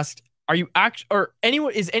 who asked,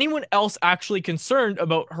 is anyone else actually concerned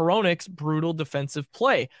about Hronek's brutal defensive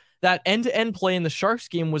play? That end-to-end play in the Sharks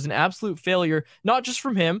game was an absolute failure, not just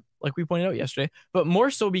from him, like we pointed out yesterday, but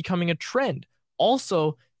more so becoming a trend.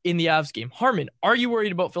 Also in the Avs game. Harman, are you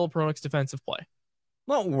worried about Filip Hronek's defensive play? I'm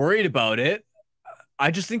not worried about it.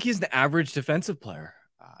 I just think he's an average defensive player.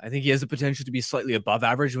 I think he has the potential to be slightly above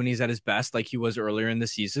average when he's at his best, like he was earlier in the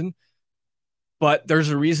season. But there's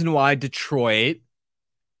a reason why Detroit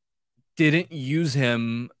didn't use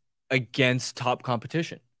him against top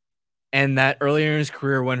competition. And that earlier in his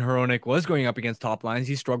career, when Hronek was going up against top lines,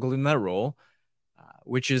 he struggled in that role,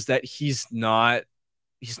 which is that he's not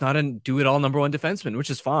a do-it-all number one defenseman, which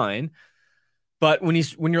is fine. But when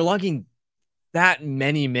you're logging that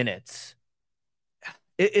many minutes,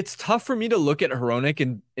 it's tough for me to look at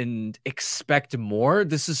Hronek and expect more.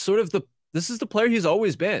 This is the player he's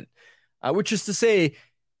always been, which is to say,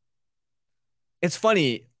 it's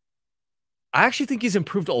funny. I actually think he's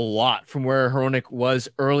improved a lot from where Hronek was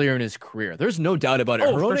earlier in his career. There's no doubt about it.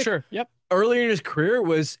 Oh, Hronek, for sure. Yep. Earlier in his career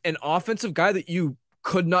was an offensive guy that you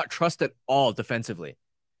could not trust at all defensively.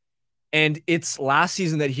 And it's last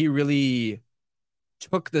season that he really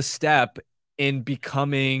took the step in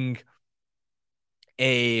becoming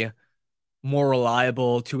a more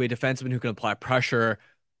reliable two-way defenseman who can apply pressure.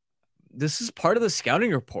 This is part of the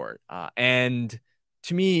scouting report. And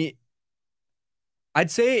to me,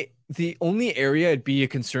 I'd say the only area it'd be a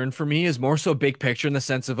concern for me is more so big picture in the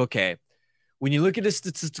sense of, okay, when you look at his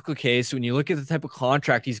statistical case, when you look at the type of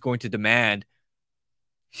contract he's going to demand,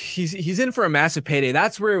 he's in for a massive payday.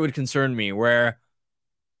 That's where it would concern me, where,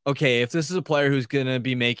 okay, if this is a player who's going to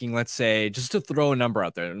be making, let's say, just to throw a number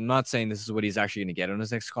out there, I'm not saying this is what he's actually going to get on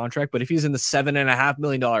his next contract, but if he's in the $7.5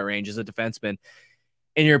 million range as a defenseman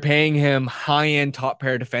and you're paying him high-end top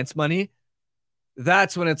pair defense money,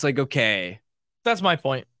 that's when it's like, okay, that's my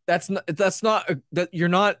point. That you're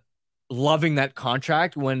not loving that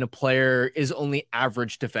contract when a player is only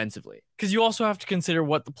average defensively. Because you also have to consider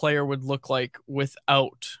what the player would look like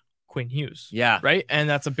without Quinn Hughes. Yeah. Right. And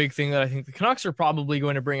that's a big thing that I think the Canucks are probably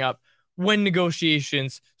going to bring up when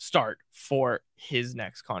negotiations start for his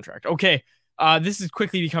next contract. Okay. This is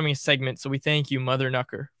quickly becoming a segment, so we thank you, Mother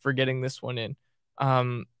Nucker, for getting this one in.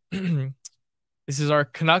 This is our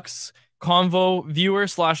Canucks Convo viewer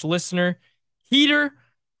 / listener heater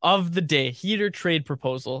of the day, heater trade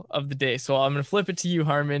proposal of the day. So I'm going to flip it to you,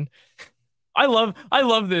 Harman. I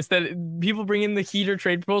love this, that people bring in the heater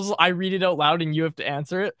trade proposal. I read it out loud and you have to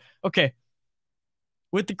answer it. Okay.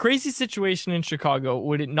 With the crazy situation in Chicago,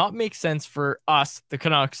 would it not make sense for us, the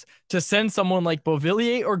Canucks, to send someone like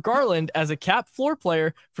Beauvillier or Garland as a cap floor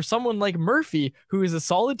player for someone like Murphy, who is a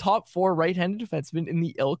solid top 4 right-handed defenseman in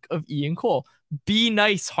the ilk of Ian Cole? Be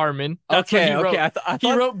nice, Harman. That's what he wrote. I thought,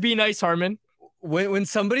 he wrote, be nice, Harman. When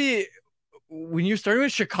you're starting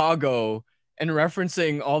with Chicago and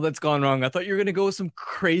referencing all that's gone wrong, I thought you were going to go with some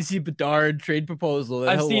crazy Bedard trade proposal.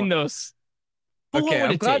 I've seen those. But okay, what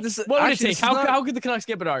would it take? How could the Canucks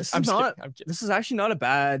get Bedard? I'm kidding. This is actually not a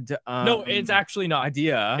bad no, it's actually not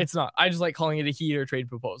idea. It's not. I just like calling it a heater trade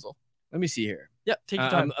proposal. Let me see here. Yeah, take your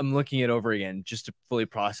time. I'm looking it over again just to fully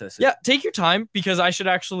process it. Yeah, take your time, because I should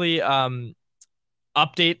actually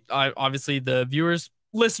update. Obviously, the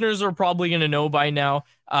listeners are probably going to know by now.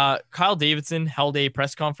 Kyle Davidson held a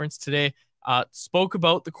press conference today spoke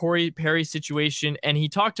about the Corey Perry situation, and he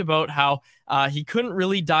talked about how he couldn't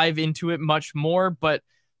really dive into it much more. But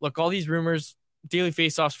look, all these rumors, Daily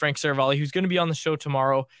Faceoff's Frank Saravalli, who's going to be on the show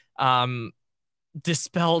tomorrow,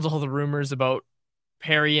 dispelled all the rumors about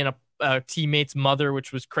Perry and a teammate's mother,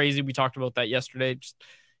 which was crazy. We talked about that yesterday.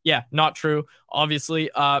 Not true, obviously.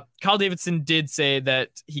 Kyle Davidson did say that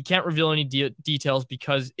he can't reveal any details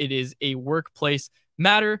because it is a workplace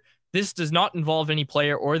matter. This does not involve any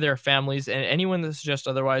player or their families, and anyone that suggests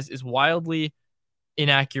otherwise is wildly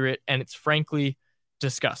inaccurate, and it's frankly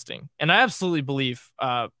disgusting. And I absolutely believe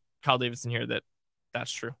Kyle Davidson here that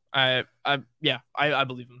that's true. I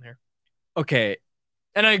believe him here. Okay.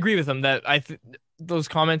 And I agree with him that those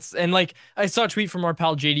comments, and like I saw a tweet from our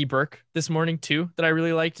pal JD Burke this morning too that I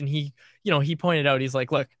really liked, and he pointed out, he's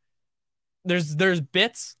like, look, there's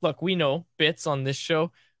bits. Look, we know bits on this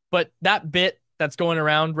show, but that bit that's going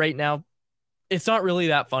around right now, it's not really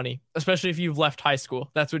that funny, especially if you've left high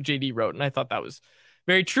school. That's what JD wrote, and I thought that was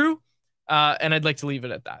very true. And I'd like to leave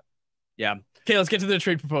it at that. Yeah. Okay, let's get to the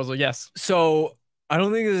trade proposal. Yes. So I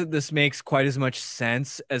don't think that this makes quite as much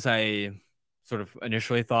sense as I sort of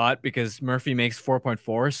initially thought, because Murphy makes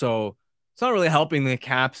 4.4, so it's not really helping the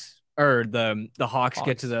Caps or the Hawks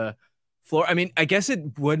get to the floor. I mean, I guess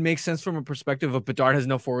it would make sense from a perspective of Bedard has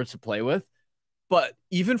no forwards to play with, but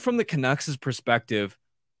even from the Canucks' perspective,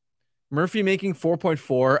 Murphy making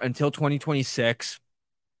 4.4 until 2026.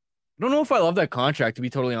 I don't know if I love that contract, to be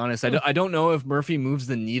totally honest. I don't know if Murphy moves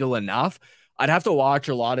the needle enough. I'd have to watch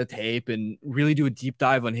a lot of tape and really do a deep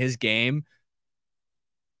dive on his game,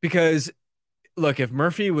 because look, if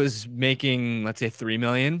Murphy was making, let's say, $3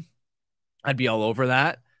 million, I'd be all over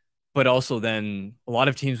that. But also then a lot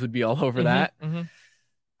of teams would be all over that. Mm-hmm.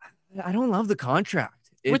 I don't love the contract.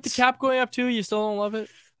 With the cap going up too, you still don't love it?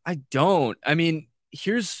 I don't. I mean,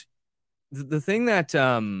 here's the thing that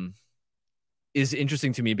is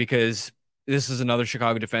interesting to me, because this is another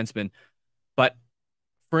Chicago defenseman. But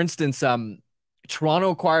for instance, Toronto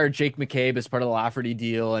acquired Jake McCabe as part of the Lafferty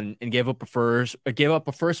deal and gave up a first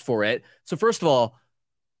for it. So first of all,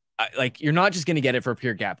 you're not just going to get it for a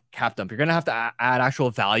pure cap dump. You're going to have to add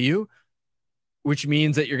actual value, which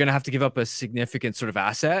means that you're going to have to give up a significant sort of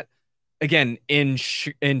asset. Again, in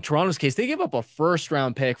Toronto's case, they gave up a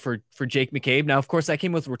first-round pick for Jake McCabe. Now, of course, that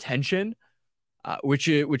came with retention, which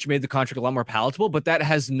made the contract a lot more palatable, but that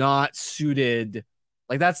has not suited.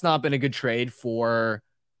 That's not been a good trade for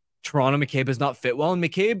Toronto. McCabe has not fit well, and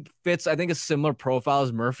McCabe fits, I think, a similar profile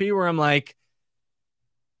as Murphy, where I'm like,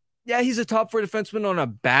 yeah, he's a top four defenseman on a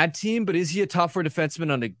bad team, but is he a top four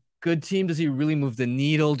defenseman on a good team? Does he really move the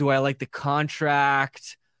needle? Do I like the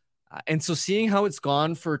contract? And so seeing how it's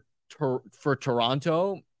gone for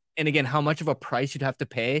Toronto, and again, how much of a price you'd have to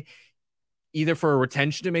pay either for a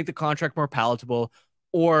retention to make the contract more palatable,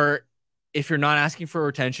 or if you're not asking for a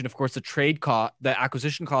retention, of course, the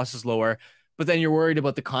acquisition cost is lower, but then you're worried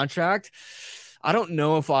about the contract. I don't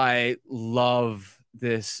know if I love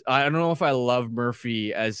this. I don't know if I love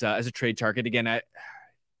Murphy as a trade target. Again,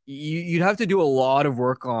 you'd have to do a lot of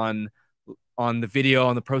work on the video,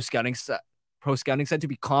 on the pro scouting side to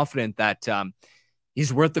be confident that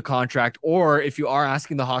he's worth the contract. Or if you are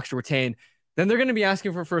asking the Hawks to retain, then they're going to be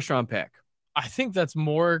asking for a first round pick. I think that's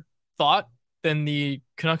more thought than the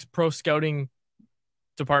Canucks pro scouting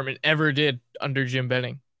department ever did under Jim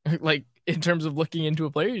Benning. In terms of looking into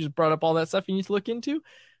a player, you just brought up all that stuff you need to look into.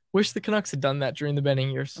 Wish the Canucks had done that during the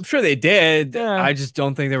Benning years. I'm sure they did. Yeah. I just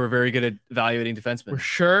don't think they were very good at evaluating defensemen.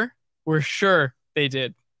 We're sure they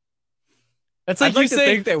did. That's like you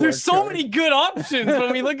say, there's so many good options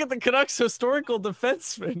when we look at the Canucks historical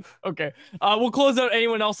defensemen. Okay. We'll close out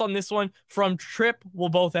anyone else on this one. From Trip, we'll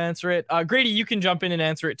both answer it. Grady, you can jump in and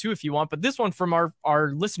answer it too if you want. But this one from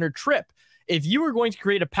our listener, Trip. If you were going to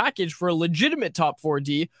create a package for a legitimate top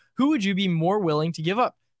 4D, who would you be more willing to give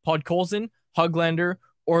up? Podkolzin, Höglander,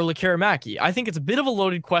 or Lekaramaki? I think it's a bit of a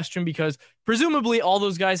loaded question because presumably all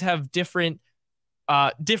those guys have different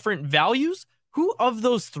values. Who of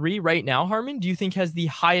those three right now, Harman, do you think has the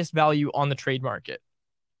highest value on the trade market?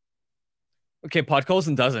 Okay,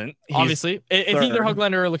 Podkolzin doesn't. Obviously. It's either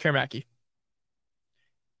Höglander or Lekaramaki.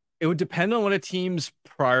 It would depend on what a team's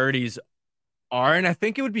priorities are, and I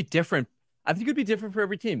think it would be different. I think it would be different for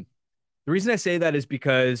every team. The reason I say that is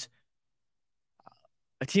because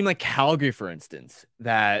a team like Calgary, for instance,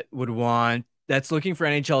 that's looking for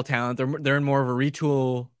NHL talent, they're in more of a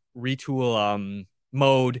retool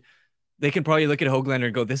mode. They can probably look at Höglander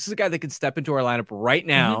and go, this is a guy that can step into our lineup right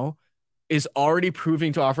now, is already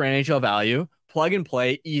proving to offer NHL value, plug and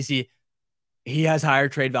play, easy. He has higher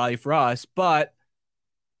trade value for us, but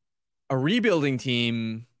a rebuilding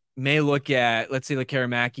team may look at, let's say,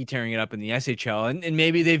 Lekaramaki tearing it up in the SHL, and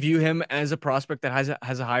maybe they view him as a prospect that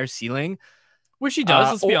has a higher ceiling. Which he does,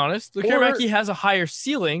 let's be honest. Lekaramaki or- has a higher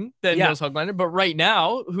ceiling than Yeah. does Höglander, but right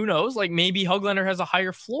now, who knows? Like maybe Höglander has a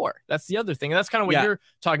higher floor. That's the other thing. And that's kind of what Yeah. you're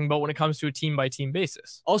talking about when it comes to a team-by-team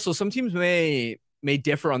basis. Also, some teams may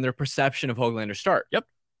differ on their perception of Höglander's start. Yep.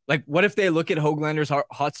 Like, what if they look at Höglander's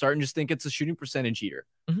hot start and just think it's a shooting percentage eater?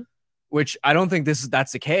 Mhm. Which I don't think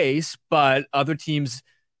that's the case, but other teams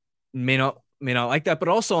may not like that. But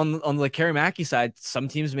also on the Lekaramaki side, some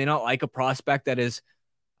teams may not like a prospect that is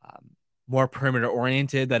more perimeter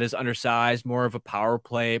oriented, that is undersized, more of a power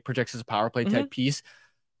play, projects as a power play type piece.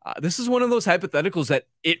 This is one of those hypotheticals that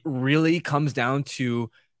it really comes down to,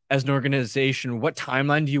 as an organization, what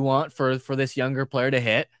timeline do you want for this younger player to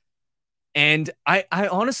hit? And I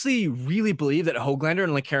honestly really believe that Höglander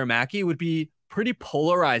and Lekaramaki would be pretty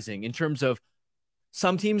polarizing in terms of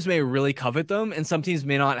some teams may really covet them and some teams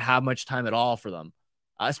may not have much time at all for them,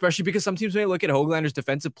 especially because some teams may look at Höglander's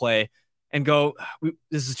defensive play and go,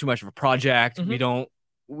 this is too much of a project. We don't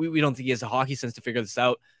think he has a hockey sense to figure this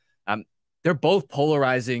out. They're both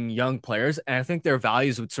polarizing young players, and I think their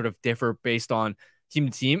values would sort of differ based on team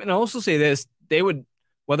to team. And I'll also say this, they would,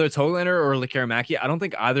 whether it's Höglander or Lekaramaki, I don't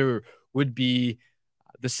think either would be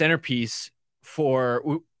the centerpiece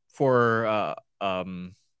for a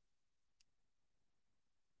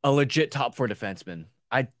legit top four defenseman.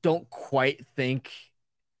 I don't quite think,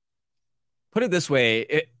 put it this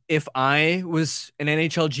way, if I was an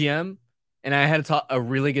NHL GM and I had a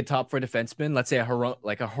really good top four defenseman, let's say a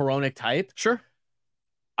Hronek type, Sure.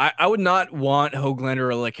 I would not want Höglander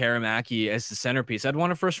or Lekaramaki as the centerpiece. I'd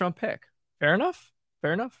want a first round pick. Fair enough.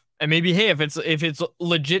 Fair enough. And maybe, hey, if it's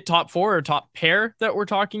legit top four or top pair that we're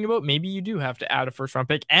talking about, maybe you do have to add a first round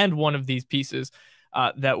pick and one of these pieces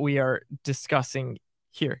that we are discussing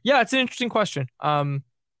here. Yeah, it's an interesting question. I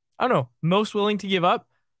don't know. Most willing to give up.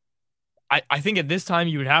 I think at this time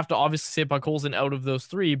you would have to obviously say Podkolzin out of those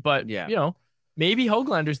three, but Yeah. you know, maybe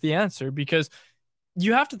Höglander's the answer, because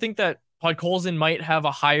you have to think that Podkolzin might have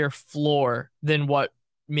a higher floor than what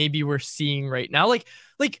maybe we're seeing right now. Like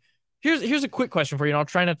here's a quick question for you, and I'll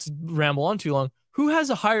try not to ramble on too long. Who has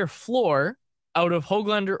a higher floor out of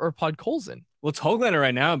Höglander or Podkolzin? Well, it's Höglander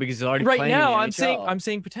right now because he's already Right playing now, in the NHL. I'm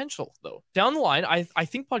saying potential though. Down the line, I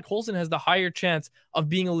think Podkolzin has the higher chance of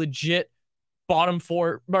being a legit bottom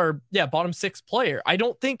six player. I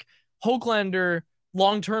don't think Höglander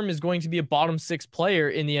long term is going to be a bottom six player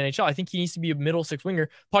in the NHL. I think he needs to be a middle six winger.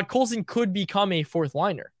 Podkolzin could become a fourth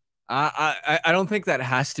liner. I don't think that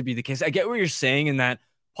has to be the case. I get what you're saying in that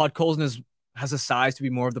Podkolzin has a size to be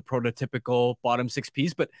more of the prototypical bottom six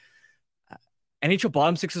piece, but NHL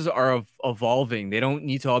bottom sixes are evolving. They don't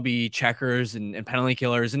need to all be checkers and penalty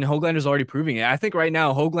killers, and Höglander's already proving it. I think right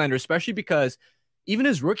now Höglander, especially because even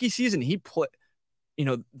his rookie season, he played,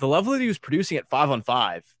 the level that he was producing at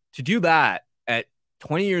 5-on-5, to do that at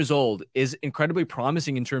 20 years old is incredibly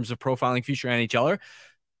promising in terms of profiling future NHLer.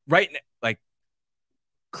 Right, like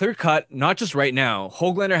clear cut, not just right now.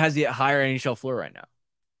 Höglander has the higher NHL floor right now.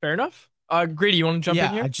 Fair enough. Grady, you want to jump in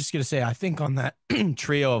here? Yeah, I'm just going to say, I think on that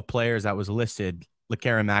trio of players that was listed,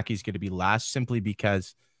 Lekaramaki is going to be last simply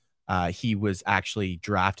because he was actually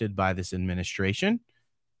drafted by this administration.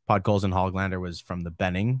 Podkolzin Höglander was from the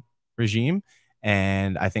Benning regime.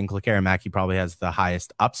 And I think Lekaramaki probably has the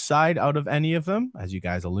highest upside out of any of them, as you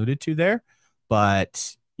guys alluded to there.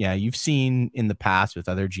 But yeah, you've seen in the past with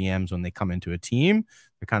other GMs when they come into a team,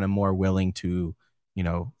 they're kind of more willing to,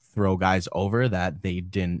 throw guys over that they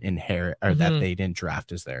didn't inherit or that they didn't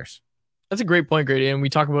draft as theirs. That's a great point, Grady. And we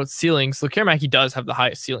talk about ceilings. Lekaramaki does have the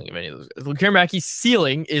highest ceiling of any of those. Lekaramaki's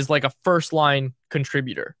ceiling is like a first line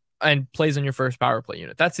contributor and plays on your first power play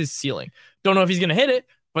unit. That's his ceiling. Don't know if he's going to hit it,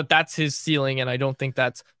 but that's his ceiling. And I don't think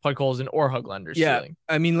that's Podkolzin or Höglander's ceiling.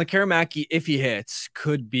 I mean, Lekaramaki, if he hits,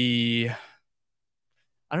 could be,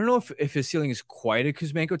 I don't know if his ceiling is quite a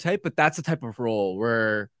Kuzmenko type, but that's the type of role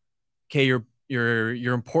where, okay,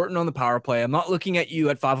 you're important on the power play. I'm not looking at you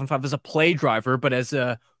at 5-on-5 as a play driver, but as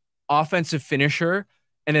a offensive finisher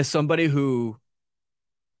and as somebody who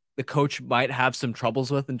the coach might have some troubles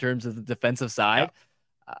with in terms of the defensive side.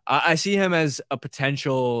 Yeah. I see him as a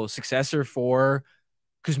potential successor for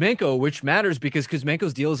Kuzmenko, which matters because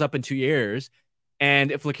Kuzmenko's deal is up in 2 years.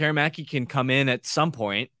 And if Lekaramaki can come in at some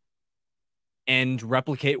point and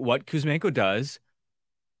replicate what Kuzmenko does,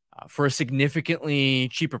 for a significantly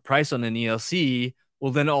cheaper price on an ELC,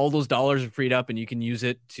 well, then all those dollars are freed up and you can use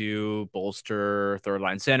it to bolster third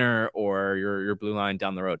line center or your blue line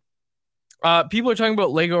down the road. People are talking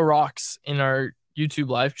about Lego Rocks in our YouTube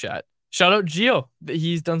live chat. Shout out Gio.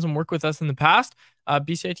 He's done some work with us in the past.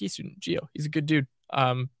 BCIT student, Gio. He's a good dude.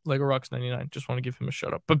 Lego Rocks 99. Just want to give him a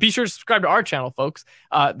shout out. But be sure to subscribe to our channel, folks.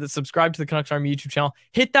 Subscribe to the Canucks Army YouTube channel.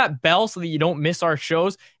 Hit that bell so that you don't miss our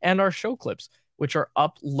shows and our show clips, which are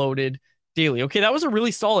uploaded daily. Okay, that was a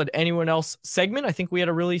really solid anyone else segment. I think we had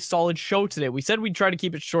a really solid show today. We said we'd try to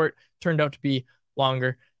keep it short. Turned out to be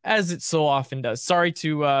longer, as it so often does. Sorry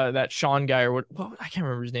to that Sean guy or what I can't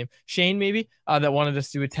remember his name. Shane, maybe, that wanted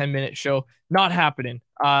us to do a 10-minute show. Not happening.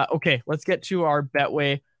 Okay, let's get to our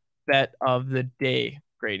Betway bet of the day,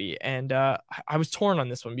 Grady. And I was torn on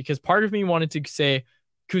this one because part of me wanted to say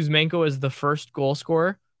Kuzmenko as the first goal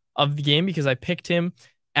scorer of the game because I picked him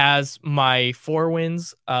as my 4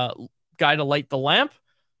 wins guy to light the lamp.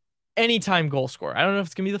 Anytime goal scorer. I don't know if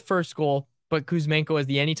it's going to be the first goal, but Kuzmenko as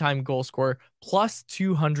the anytime goal scorer, plus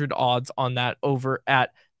 200 odds on that over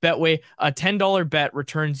at Betway. A $10 bet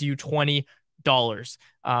returns you $20.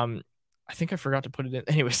 I think I forgot to put it in.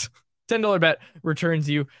 Anyways, $10 bet returns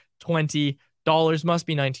you $20. Must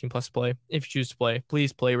be 19 plus play. If you choose to play,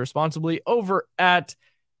 please play responsibly over at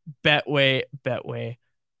Betway.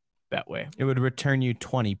 It would return you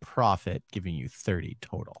 20 profit, giving you 30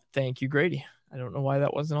 total. Thank you, Grady. I don't know why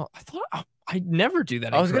that wasn't all. I thought I'd never do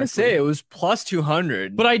that. I was going to say it was plus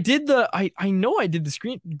 200. But I did I know I did the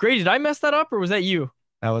screen. Grady, did I mess that up or was that you?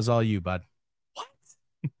 That was all you, bud. What?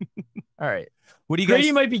 All right. What do you Grady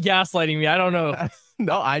guys... might be gaslighting me. I don't know.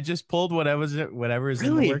 No, I just pulled whatever's really?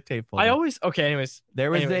 in the work tape. I always okay. Anyways, there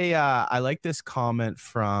was I like this comment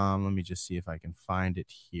from. Let me just see if I can find it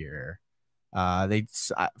here.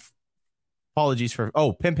 Apologies for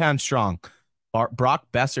Pim Pam Strong. Brock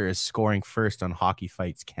Besser is scoring first on Hockey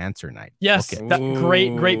Fights Cancer Night. Yes, okay. That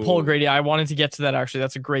great poll, Grady. I wanted to get to that actually.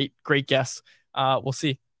 That's a great guess. We'll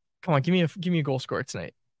see. Come on, give me a goal scorer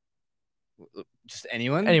tonight. Just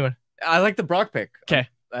anyone. I like the Brock pick. Okay,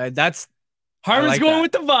 that's Harmon's going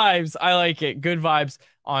with the vibes. I like it. Good vibes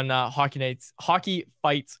on Hockey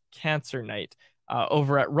Fights Cancer Night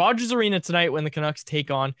over at Rogers Arena tonight when the Canucks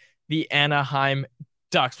take on the Anaheim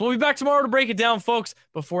Ducks. We'll be back tomorrow to break it down, folks.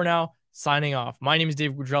 But for now, signing off. My name is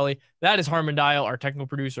Dave Guidrelli. That is Harmon Dial. Our technical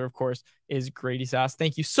producer, of course, is Grady Sass.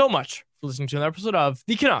 Thank you so much for listening to another episode of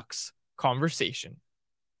the Canucks Conversation.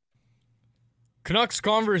 Canucks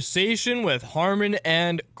Conversation with Harmon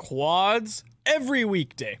and Quads every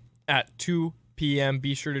weekday at 2 p.m.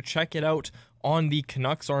 Be sure to check it out on the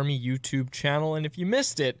Canucks Army YouTube channel. And if you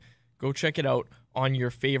missed it, go check it out on your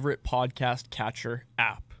favorite podcast catcher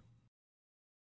app.